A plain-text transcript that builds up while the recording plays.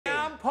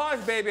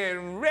parched, baby,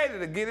 and ready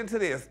to get into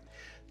this.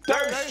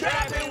 Thirst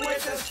Trapping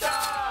with the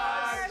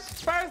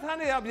Stars. First,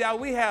 honey up, y'all,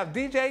 we have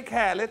DJ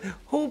Khaled,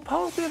 who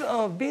posted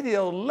a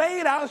video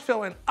laid out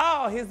showing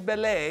all his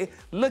ballet,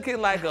 looking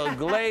like a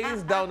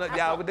glazed donut,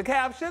 y'all, with the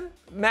caption,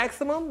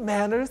 maximum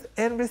manners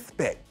and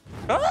respect.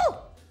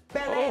 Oh!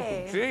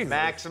 Ballet. Oh, Jesus.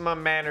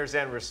 Maximum manners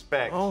and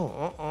respect.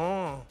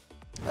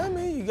 I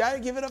mean, you gotta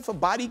give it up for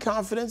body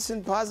confidence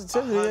and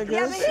positivity, I Yeah,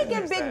 guess. but he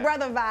get Big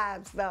Brother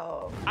vibes,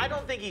 though. I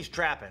don't think he's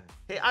trapping.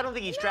 I don't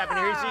think he's trapping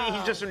here.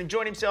 He's just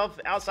enjoying himself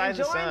outside in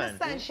the sun. Enjoying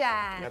the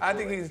sunshine. I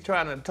think he's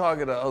trying to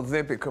target an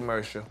Ozempic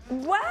commercial.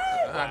 What?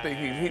 I think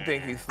he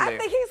think he's slick. I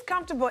think he's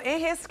comfortable in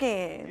his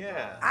skin.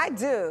 Yeah. I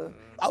do.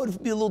 I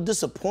would be a little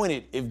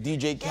disappointed if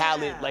DJ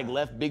Khaled like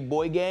left Big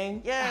Boy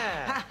Gang.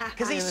 Yeah,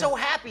 because he's so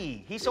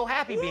happy. He's so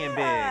happy being big.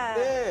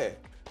 Yeah.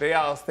 They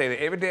all say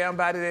that every damn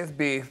body that's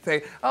big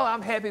say, oh,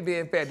 I'm happy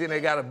being fat. Then they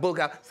got a book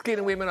out,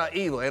 skinny women are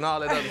evil and all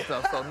that other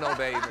stuff. So no,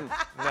 baby,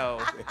 no.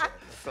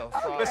 So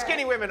sorry. But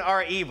skinny women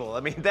are evil.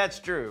 I mean, that's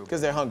true.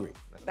 Because they're hungry.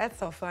 That's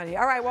so funny.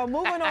 All right, well,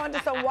 moving on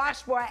to some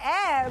wash for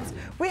abs,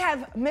 we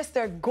have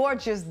Mr.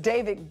 Gorgeous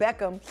David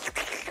Beckham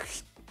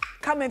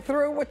coming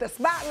through with the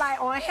spotlight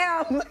on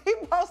him. He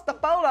posted a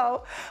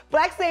photo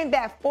flexing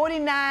that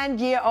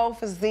 49-year-old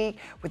physique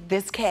with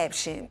this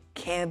caption,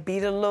 can't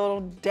beat a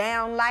little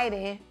down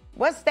lighting.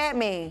 What's that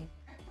mean?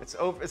 It's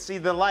over. See,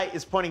 the light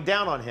is pointing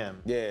down on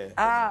him. Yeah.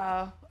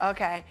 Oh,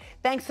 okay.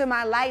 Thanks to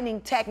my lighting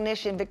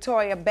technician,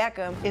 Victoria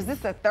Beckham. Is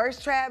this a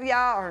thirst trap,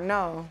 y'all, or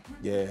no?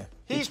 Yeah.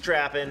 He's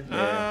trapping.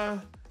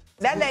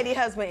 That lady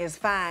husband is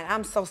fine.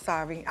 I'm so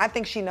sorry. I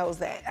think she knows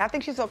that. I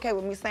think she's okay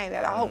with me saying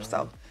that. I hope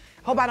so.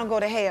 Hope I don't go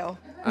to hell.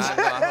 I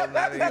hope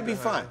not That'd be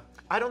fine.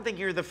 I don't think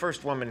you're the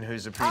first woman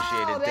who's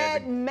appreciated that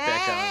David man.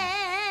 Beckham.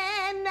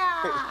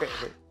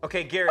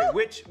 Okay, Gary,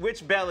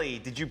 which belly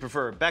did you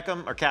prefer,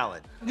 Beckham or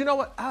Khaled? You know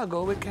what? I'll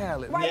go with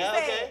Khaled. Why you Yeah,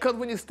 say okay. it? Because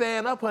when you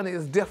stand up, honey,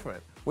 it's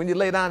different. When you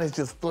lay down, it's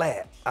just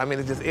flat. I mean,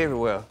 it's just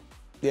everywhere.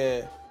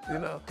 Yeah. You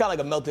know? Kind of like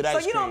a melted So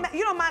ice you cream.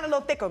 don't mind a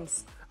little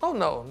thickums? Oh,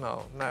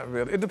 no, not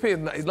really. It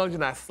depends, as long as you're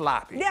not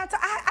sloppy. Yeah,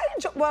 I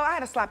enjoy, well, I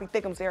had a sloppy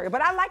thickums area,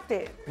 but I liked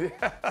it.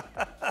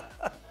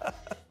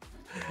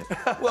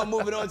 Well,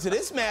 moving on to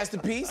this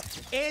masterpiece.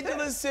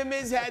 Angela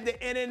Simmons had the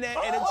internet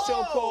in a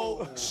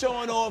chokehold,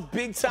 showing off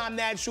big-time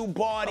natural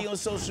body on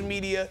social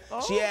media.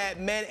 She had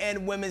men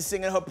and women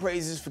singing her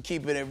praises for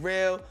keeping it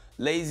real.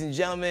 Ladies and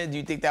gentlemen, do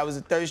you think that was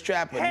a thirst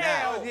trap or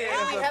Hell not?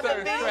 yeah, we it's have a a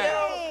thirst video.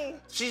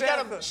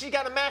 trap. She's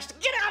got a mash.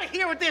 Get out of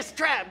here with this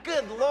trap.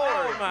 Good Lord.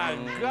 Oh, my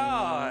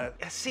God.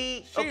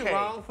 See, She okay.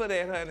 wrong for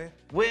that, honey.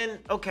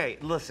 Okay,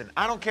 listen,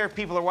 I don't care if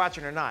people are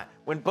watching or not.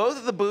 When both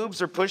of the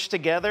boobs are pushed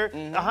together,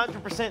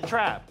 100%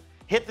 trap.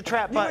 Hit the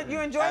trap button. You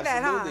enjoy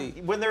that, huh?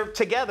 Absolutely. When they're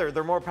together,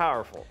 they're more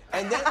powerful.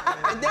 And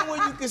then when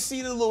you can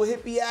see the little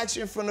hippie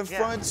action from the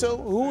front too.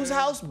 Whose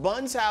house?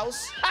 Bun's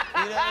house.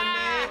 You know what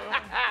I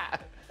mean?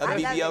 A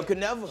BBL could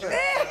never. There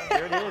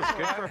it is.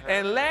 Good for her.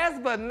 And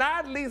last but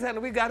not least, honey,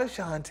 we got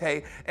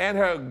Ashanti and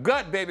her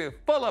gut, baby,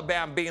 full of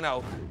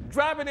Bambino.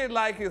 Dropping it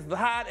like it's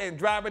hot and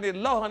dropping it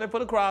low, honey, for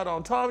the crowd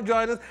on Tom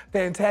Joyner's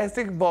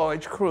Fantastic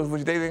Voyage Cruise,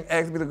 which they didn't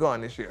ask me to go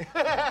on this year.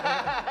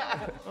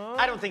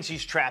 I don't think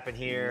she's trapping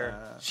here.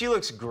 Nah. She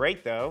looks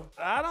great, though.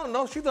 I don't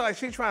know. She look like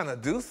she's trying to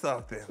do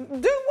something.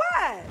 Do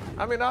what?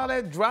 I mean, all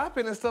that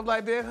dropping and stuff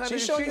like that, honey.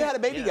 She's showing you how the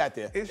baby got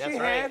there. Is she That's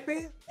right.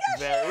 happy?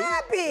 Yeah, she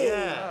happy.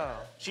 Yeah.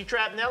 She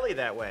trapped Nelly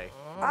that way.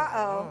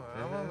 Uh-oh.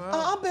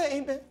 I bet,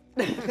 ain't bet.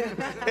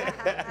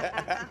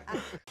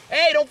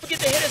 Hey, don't forget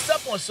to hit us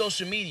up on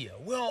social media.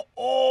 We're on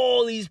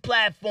all these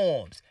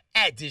platforms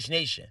at Dish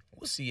Nation.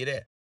 We'll see you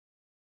there.